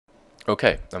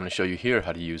Okay, I'm going to show you here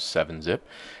how to use 7-zip.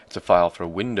 It's a file for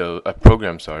Windows, a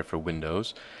program, sorry, for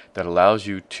Windows that allows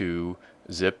you to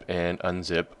zip and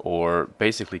unzip, or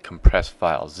basically compress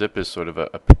files. Zip is sort of a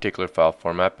particular file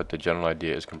format, but the general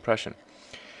idea is compression.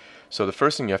 So the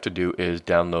first thing you have to do is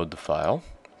download the file,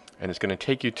 and it's going to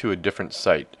take you to a different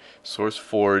site.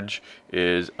 SourceForge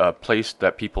is a place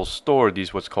that people store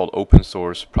these what's called open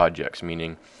source projects,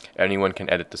 meaning anyone can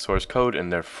edit the source code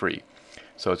and they're free.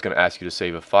 So it's going to ask you to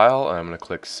save a file, and I'm going to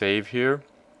click Save here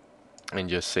and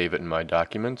just save it in my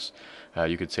documents.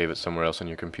 You could save it somewhere else on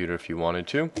your computer if you wanted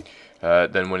to.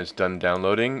 Then when it's done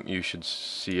downloading, you should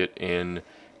see it in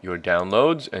your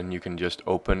downloads, and you can just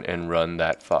open and run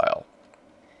that file.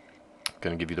 I'm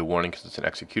going to give you the warning because it's an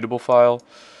executable file.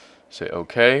 Say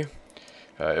OK.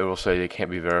 It will say it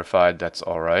can't be verified. That's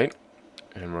alright.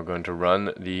 And we're going to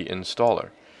run the installer.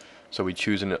 So we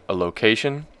choose a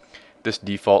location. This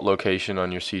default location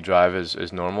on your C drive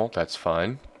is normal. That's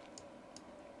fine.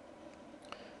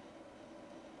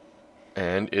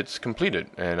 And it's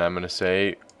completed. And I'm going to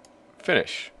say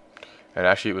finish. And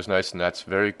actually it was nice, and that's a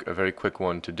very quick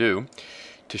one to do.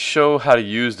 To show how to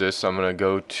use this, I'm going to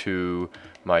go to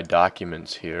my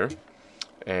documents here,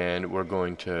 and we're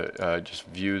going to just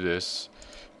view this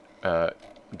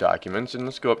documents, and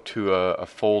let's go up to a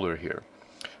folder here.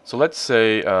 So let's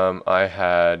say I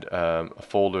had a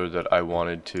folder that I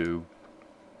wanted to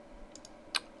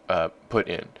put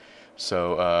in.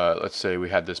 So let's say we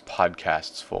had this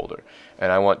podcasts folder,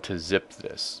 and I want to zip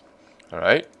this.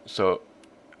 Alright, so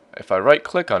if I right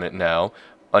click on it now,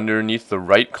 underneath the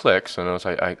right click, so notice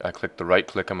I click the right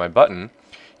click on my button,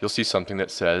 you'll see something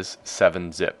that says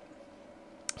 7-zip.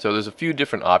 So there's a few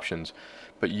different options,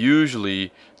 but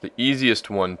usually the easiest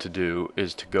one to do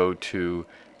is to go to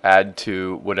add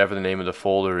to whatever the name of the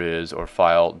folder is, or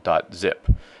file.zip.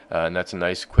 And that's a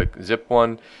nice quick zip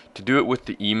one. To do it with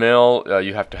the email,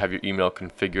 you have to have your email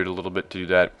configured a little bit to do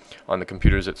that. On the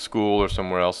computers at school or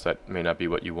somewhere else, that may not be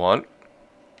what you want.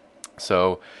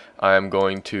 So I'm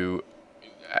going to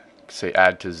say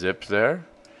add to zip there.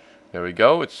 There we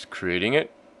go, it's creating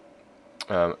it,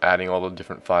 adding all the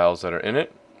different files that are in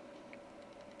it,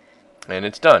 and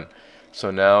it's done.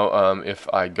 So now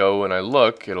if I go and I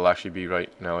look, it'll actually be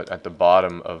right now at the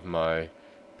bottom of my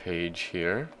page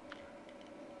here.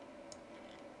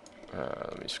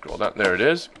 Let me scroll down. There it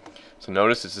is. So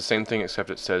notice it's the same thing except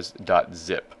it says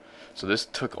 .zip. So this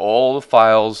took all the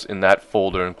files in that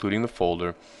folder, including the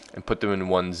folder, and put them in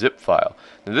one zip file.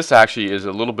 Now this actually is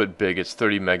a little bit big. It's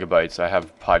 30 megabytes. I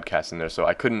have podcasts in there, so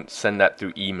I couldn't send that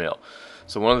through email.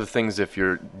 So one of the things, if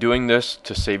you're doing this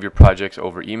to save your projects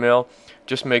over email,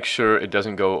 just make sure it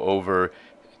doesn't go over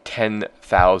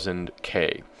 10,000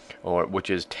 K, or which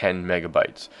is 10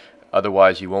 megabytes.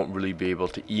 Otherwise, you won't really be able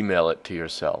to email it to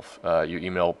yourself. Your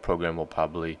email program will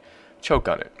probably choke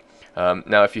on it.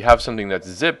 Now, if you have something that's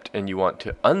zipped and you want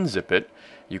to unzip it,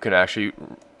 you can actually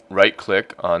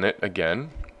right-click on it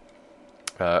again.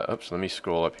 Oops, let me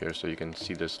scroll up here so you can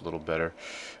see this a little better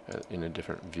in a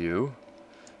different view.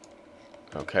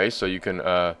 Okay, so you can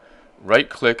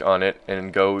right-click on it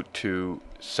and go to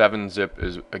 7-zip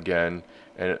is again,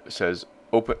 and it says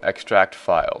open extract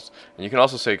files. And you can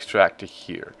also say extract to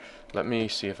here. Let me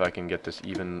see if I can get this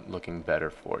even looking better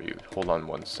for you. Hold on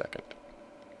one second.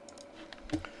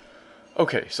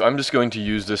 Okay, so I'm just going to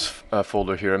use this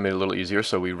folder here. I made it a little easier.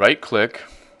 So we right-click,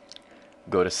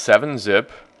 go to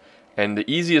 7-zip, and the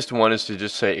easiest one is to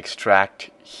just say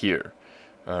extract here.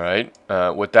 Alright,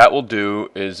 what that will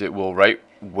do is it will write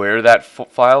where that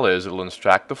file is. It will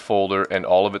extract the folder and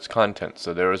all of its contents.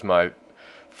 So there is my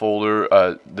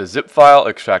folder, the zip file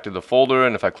extracted the folder,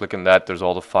 and if I click on that, there's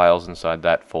all the files inside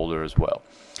that folder as well.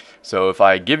 So if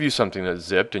I give you something that's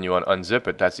zipped and you want to unzip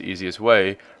it, that's the easiest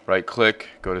way. Right click,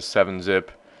 go to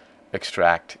 7-zip,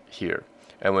 extract here.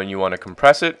 And when you want to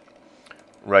compress it,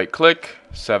 right click,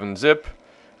 7-zip,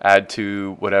 add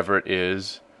to whatever it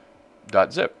is,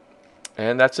 .zip.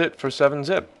 And that's it for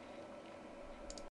 7-zip.